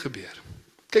gereeld gebeur.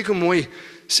 Kyk hoe mooi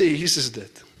sê Jesus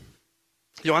dit.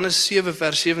 Johannes 7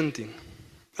 vers 17.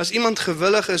 As iemand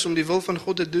gewillig is om die wil van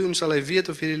God te doen, sal hy weet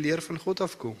of hierdie leer van God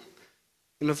afkom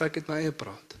en of ek uit my eie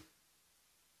praat.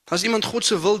 As iemand God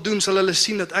se wil doen, sal hulle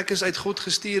sien dat ek is uit God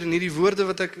gestuur en hierdie woorde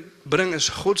wat ek bring is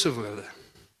God se woorde.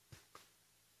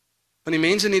 Want die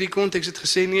mense in hierdie konteks het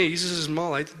gesê nee, Jesus is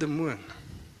mal, hy het 'n demoon.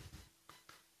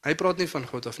 Hy praat nie van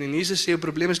God af nie. En Jesus sê jou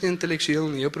probleem is nie intellektueel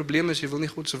nie, jou probleem is jy wil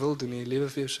nie God se wil doen nie, jy lewe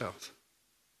vir jouself.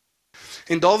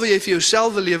 En daar waar jy vir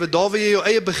jouself wil lewe, daar waar jy jou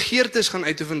eie begeertes gaan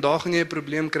uitoefen, daar gaan jy 'n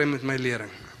probleem kry met my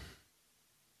lering.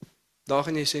 Daar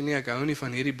gaan jy sê nee, ek hou nie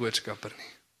van hierdie boodskapper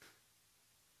nie.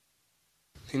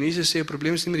 En Jesus sê, jou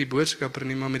probleem is nie met die boodskapper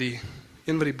nie, maar met die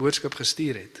een wat die boodskap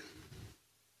gestuur het.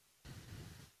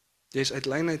 Jy is uit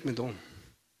lynheid met hom.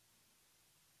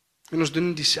 En ons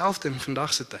doen dieselfde in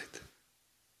vandag se tyd.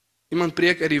 Iemand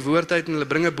preek uit die woord uit en hulle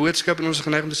bring 'n boodskap en ons is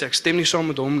geneig om te sê, ek stem nie saam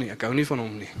met hom nie, ek hou nie van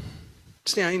hom nie. Dit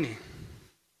is nie hy nie.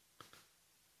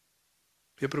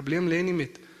 Jou probleem lê nie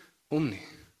met hom nie,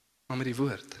 maar met die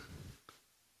woord.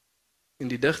 En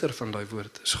die digter van daai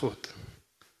woord is God.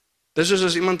 Dis soos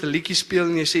as iemand 'n liedjie speel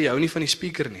en jy sê jy hou nie van die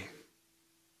speaker nie.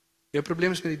 Jou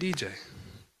probleem is met die DJ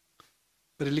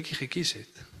wat die liedjie gekies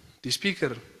het. Die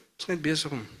speaker is net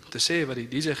besig om te sê wat die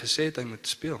DJ gesê het hy moet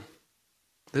speel.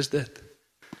 Dis dit.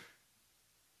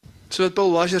 So wat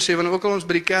Paul Washer sê, wanneer ook al ons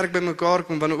by die kerk bymekaar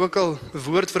kom, wanneer ook al 'n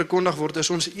woord verkondig word, is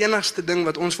ons enigste ding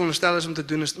wat ons veronderstel is om te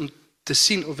doen, is om te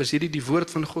sien of is hierdie die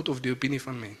woord van God of die opinie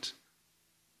van mens.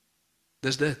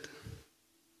 Dis dit.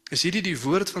 Is hierdie die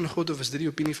woord van God of is dit die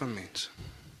opinie van mens?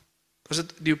 As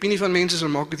dit die opinie van mense is,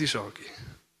 dan maak dit nie saak nie.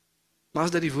 Maar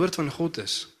as dit die woord van God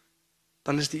is,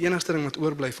 dan is die enigste ding wat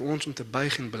oorbly vir ons om te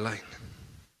buig en bely.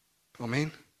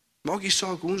 Amen. Maak nie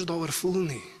saak hoe ons daaroor voel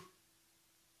nie.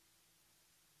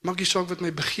 Maak nie saak wat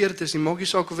my begeerte is nie, maak nie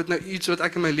saak of dit nou iets wat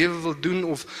ek in my lewe wil doen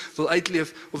of wil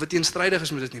uitleef, of dit teenstrydig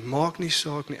is met dit nie, maak nie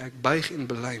saak nie, ek buig en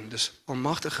bely. Dis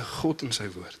almagtige God in sy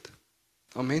woord.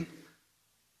 Amen.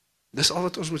 Dis al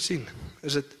wat ons moet sien,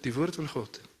 is dit die woord van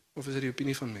God, of is dit die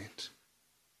opinie van mens?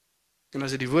 En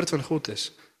as dit die woord van God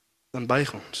is, dan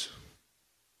buig ons,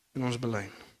 en ons bely.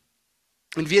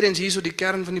 En weer eens hierso die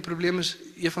kern van die probleem is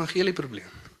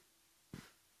evangelieprobleem.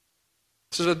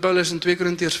 Soos wat Paulus in 2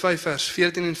 Korintiërs 5 vers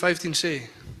 14 en 15 sê,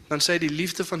 dan sê hy die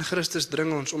liefde van Christus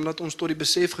dring ons, omdat ons tot die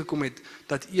besef gekom het,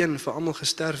 dat een vir almal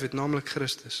gesterf het, naamlik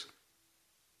Christus.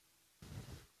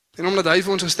 En omdat hy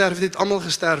vir ons gesterf het, het almal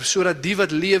gesterf, sodat die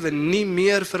wat lewe, nie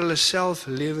meer vir hulle self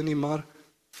lewe nie, maar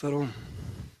vir hom.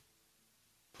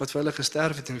 Wat vir hulle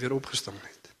gesterf het en weer opgestaan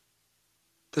het.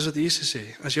 Dis wat Jesus sê,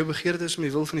 as jou begeerte is om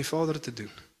die wil van die Vader te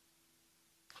doen,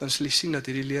 dan sal jy sien dat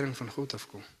hierdie lering van God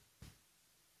afkom.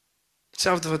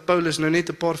 Hetzelfde wat Paulus nou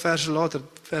net 'n paar verse later,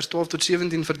 vers 12 tot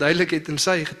 17 verduidelik het in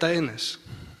sy getuienis.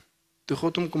 Toe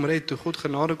God hom kom red, toe God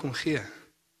genade kom gee.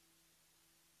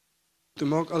 Toe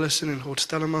maak alles sin en God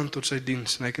stel hom aan tot sy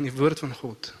diens en hy kan die woord van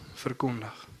God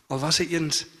verkondig. Al was hy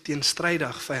eens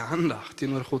teenstrydig, vyhandig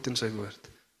teenoor God en sy woord.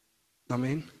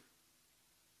 Amen.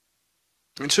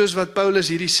 En soos wat Paulus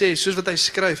hierdie sê, soos wat hy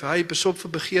skryf, hy besop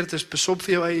vir begeertes, besop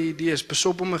vir jou eie idees,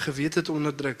 besop om 'n gewete te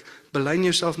onderdruk, belyn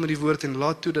jouself met die woord en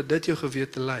laat toe dat dit jou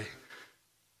gewete lei.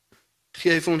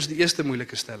 Gee hy vir ons die eerste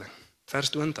moeilike stelling, vers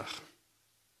 20.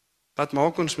 Wat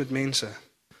maak ons met mense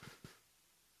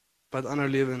wat aanhou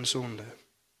lewe in sonde?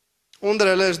 Onder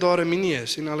hulle is daar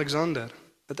Arminius en Alexander,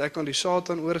 wat ek aan die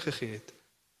Satan oorgegee het,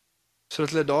 sodat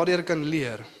hulle daardeur kan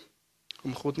leer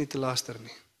om God nie te laster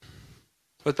nie.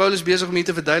 Wat Paulus besig om hier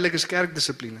te verduidelik is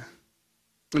kerkdissipline.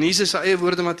 En Jesus se eie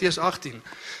woorde Matteus 18,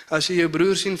 as jy jou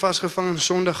broer sien vasgevang in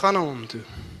sonde, gaan na hom toe.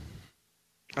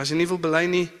 As jy nie wil bely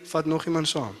nie, vat nog iemand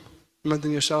saam. Iemand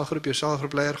in jou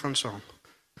selgroepleier gaan saam.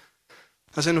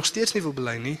 As hy nog steeds nie wil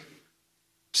bely nie,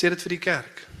 sê dit vir die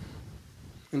kerk.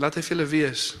 En laat hy vir hulle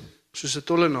wees, soos 'n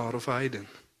tollenaar of 'n heiden.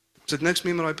 Ons het niks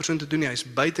meer met daai persoon te doen nie, hy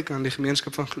is buitekant die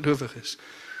gemeenskap van gelowiges.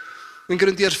 In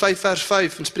Korintiërs 5 vers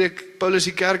 5, en spreek Paulus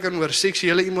die kerk aan oor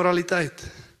seksuele immoraliteit.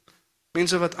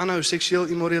 Mense wat aanhou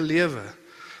seksueel immoreel lewe,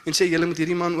 en sê julle moet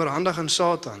hierdie man oorhandig aan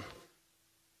Satan,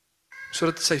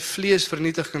 sodat sy vlees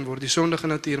vernietig kan word, die sondige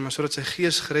natuur, maar sodat sy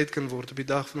gees gered kan word op die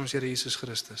dag van ons Here Jesus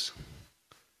Christus.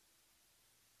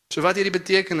 So wat hierdie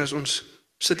beteken is, ons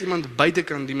sit iemand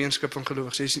buitekant die gemeenskap van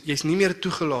gelowiges. Jy's nie meer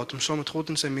toegelaat om saam met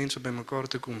God en sy mense by mekaar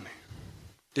te kom nie.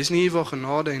 Dis nie hier waar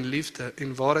genade en liefde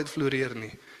en waarheid floreer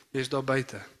nie. Jy is daar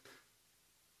buite,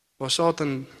 waar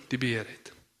Satan die beheer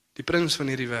het. Die prins van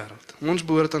hierdie wêreld. Ons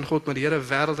behoort aan God, maar die Here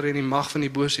wêreld en die mag van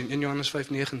die bose in 1 Johannes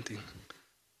 5:19.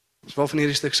 Dis waarvan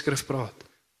hierdie stuk skrif praat.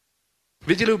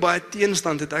 Weet julle hoe baie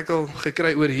teenstand het ek al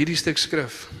gekry oor hierdie stuk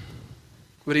skrif?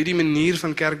 Oor hierdie manier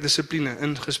van kerkdissipline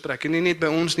in gesprek. En nie net by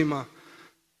ons nie, maar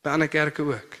by ander kerke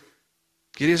ook.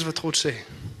 Hierdie is wat God sê.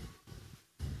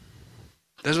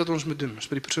 Dis wat ons moet doen. Ons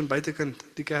moet die persoon buitekant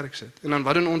die kerk sit. En dan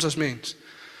wat doen ons as mens?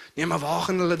 Nee, maar waar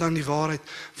gaan hulle dan die waarheid?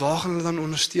 Waar gaan hulle dan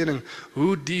ondersteuning?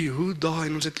 Hoe die, hoe daai?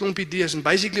 En ons het klomp idees. En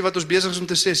basically wat ons besig is om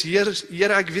te sê is,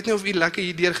 Here, ek weet nie of u lekker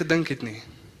hierdeur gedink het nie.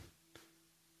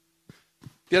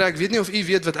 Here, ek weet nie of u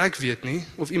weet wat ek weet nie.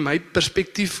 Of u my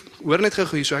perspektief, hoor net gou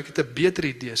hier, so ek het 'n beter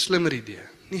idee, slimmer idee.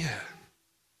 Nee,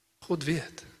 God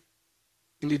weet.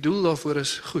 En die doel daarvoor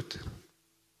is goed.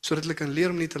 Sodat hulle kan leer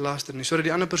om nie te laster nie, sodat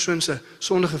die ander persoon se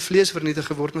sondige vlees vernietig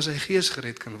geword, maar sy gees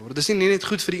gered kan word. Dis nie net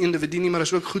goed vir die individu nie, maar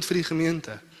is ook goed vir die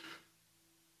gemeente.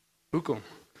 Hoekom?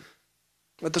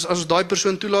 Want as ons daai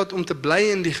persoon toelaat om te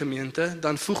bly in die gemeente,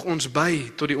 dan voeg ons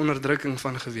by tot die onderdrukking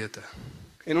van gewete.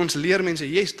 En ons leer mense,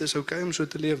 yes, dis okay om so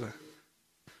te lewe.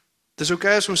 Dis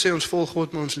okay as ons sê ons volg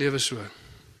God, maar ons lewe so.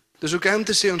 Dis okay om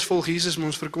te sê ons volg Jesus,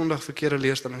 maar ons verkondig verkeerde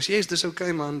leerstellings. Yes, dis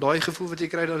okay man, daai gevoel wat jy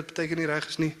kry dat dit beteken nie reg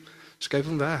is nie. Skuif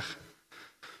hom weg.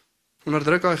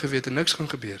 Onderdruk daai gewete, niks gaan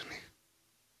gebeur nie.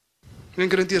 In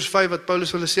Korintiërs 5 wat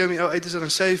Paulus hulle sê om die ou uit te sit,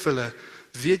 dan sê hy vir hulle,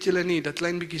 weet julle nie dat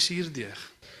klein bietjie suurdeeg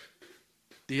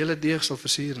die hele deeg sal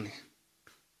versuur nie.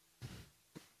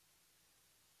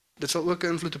 Dit sal ook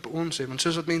 'n invloed op ons hê, want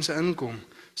soos wat mense inkom,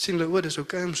 sien hulle, o, dis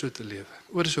okay om so te lewe.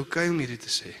 O, dis okay om hierdie te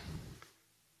sê.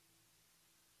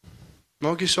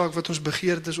 Maak nie saak wat ons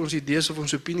begeerte is, ons idees of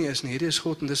ons opinie is nie, hierdie is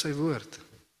God en dis sy woord.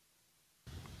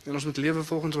 En ons moet lewe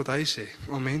volgens wat hy sê.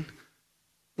 Amen.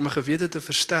 Om 'n gewete te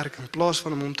versterk in plaas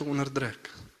van om hom te onderdruk.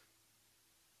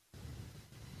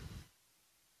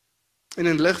 En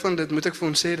in lig van dit moet ek vir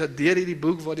ons sê dat deur hierdie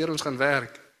boek waardeur ons gaan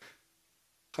werk,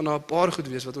 gaan daar 'n paar goed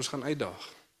wees wat ons gaan uitdaag.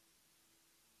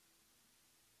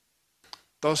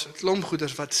 Daar's 'n klomp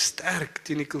goeders wat sterk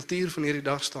teen die kultuur van hierdie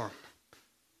dag staan.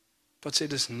 Wat sê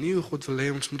dis nie hoe God wil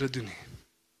hê ons moet dit doen nie.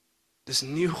 Dis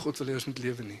nie hoe God wil hê ons moet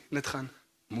lewe nie. En dit gaan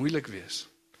moeilik wees.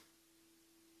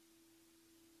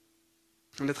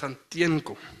 En dit gaan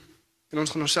teenkom. En ons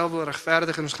gaan onsself wil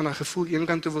regverdig en ons gaan 'n gevoel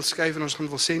eenkant toe wil skuif en ons gaan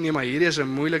wil sê nee, maar hierdie is 'n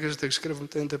moeilike stuk skrif om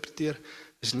te interpreteer.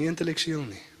 Dis nie intellektueel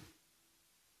nie.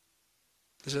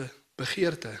 Dis 'n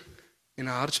begeerte en 'n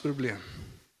hartsprobleem.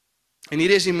 En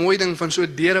hierdie is die mooi ding van so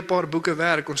deur 'n paar boeke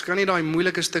werk. Ons kan nie daai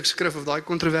moeilike stuk skrif of daai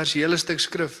kontroversiële stuk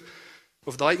skrif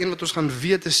of daai een wat ons gaan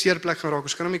weet 'n seerplek gaan raak.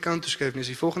 Ons kan hom nie kant toe skuif nie. Dis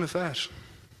die volgende vers.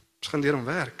 Ons gaan deur hom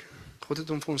werk. God het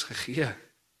hom vir ons gegee.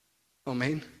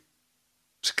 Amen.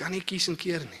 Ons kan nie kies en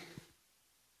keer nie.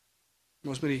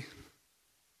 Maar ons moet die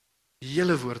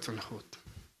hele woord van God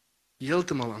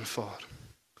heeltemal aanvaar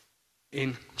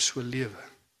en so lewe.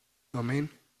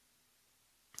 Amen.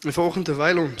 En vanoggend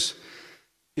terwyl ons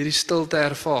hierdie stilte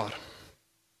ervaar,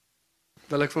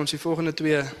 wil ek vir ons die volgende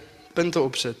 2 punte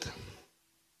opsit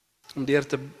om deur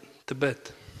te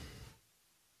bid.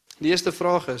 Die eerste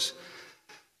vraag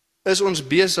is ons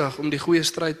besig om die goeie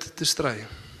stryd te stry?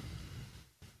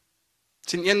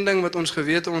 Sien, een ding wat ons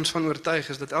gewete ons van oortuig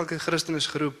is dat elke Christen is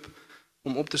geroep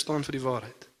om op te staan vir die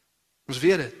waarheid. Ons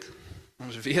weet dit.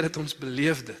 Ons weet dit, ons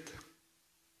beleef dit.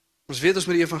 Ons weet ons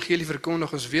moet die evangelie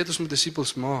verkondig, ons weet ons moet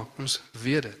disippels maak, ons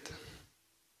weet dit.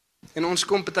 En ons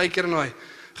kom baie keer in daai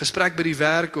gesprek by die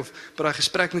werk of by daai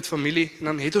gesprek met familie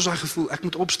en dan het ons daai gevoel, ek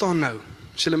moet opstaan nou.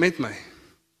 Is julle met my?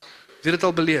 Weet dit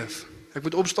al beleef? Ek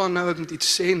moet opstaan nou, ek moet iets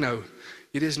sê nou.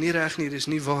 Hierdie is nie reg nie, hierdie is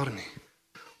nie waar nie.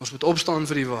 Ons moet opstaan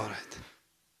vir die waarheid.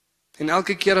 En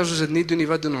elke keer as ons dit nie doen nie,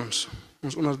 wat doen ons?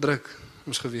 Ons onderdruk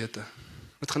ons gewete.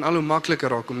 Dit gaan al hoe makliker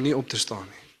raak om nie op te staan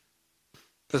nie.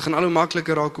 Dit gaan al hoe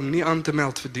makliker raak om nie aan te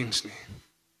meld vir diens nie.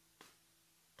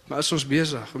 Maar is ons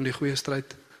besig om die goeie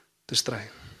stryd te stry?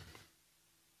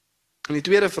 En die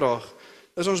tweede vraag,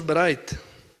 is ons bereid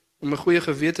om 'n goeie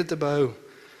gewete te behou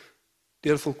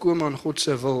deur volkome aan God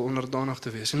se wil onderdanig te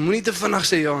wees? En moenie te vinnig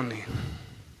sê ja nie.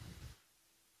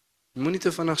 Moenie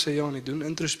te vinnig sê ja nie, doen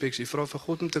introspeksie, vra vir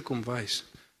God om te kom wys.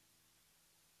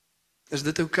 Is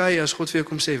dit okay as God vir jou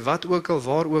kom sê, wat ook al,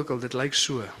 waar ook al, dit lyk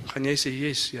so, gaan jy sê,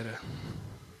 yes, Here,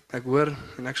 ek hoor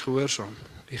en ek's gehoorsaam,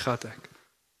 wie gaat ek?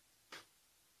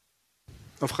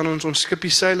 Of gaan ons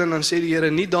skipie seil en dan sê die Here,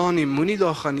 nie daar nie, moenie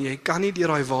daar gaan nie, jy kan nie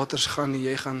deur daai waters gaan nie,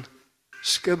 jy gaan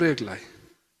skipbreuk ly.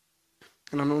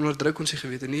 En dan onderdruk ons die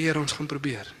gewete, nee Here, ons gaan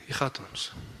probeer, jy gaat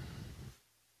ons.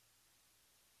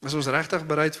 Is ons regtig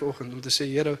bereid vanoggend om te sê,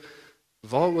 Here,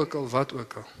 waar ook al, wat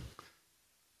ook al.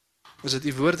 As dit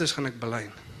die woord is, gaan ek bely.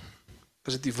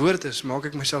 As dit die woord is, maak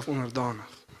ek myself onderdanig.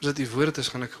 As dit die woord is,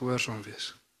 gaan ek gehoorsaam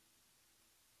wees.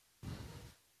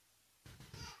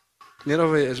 Net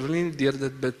of jy is, wil nie deur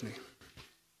dit bid nie.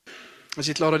 As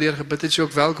jy klaar daardeur gebid het, jy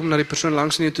ook welkom na die persoon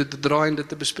langs in jou toe te draai en dit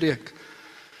te bespreek.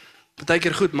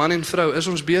 Partykeer goed, man en vrou, is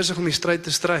ons besig om die stryd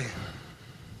te stry?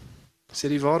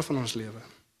 Sê die waar van ons lewe.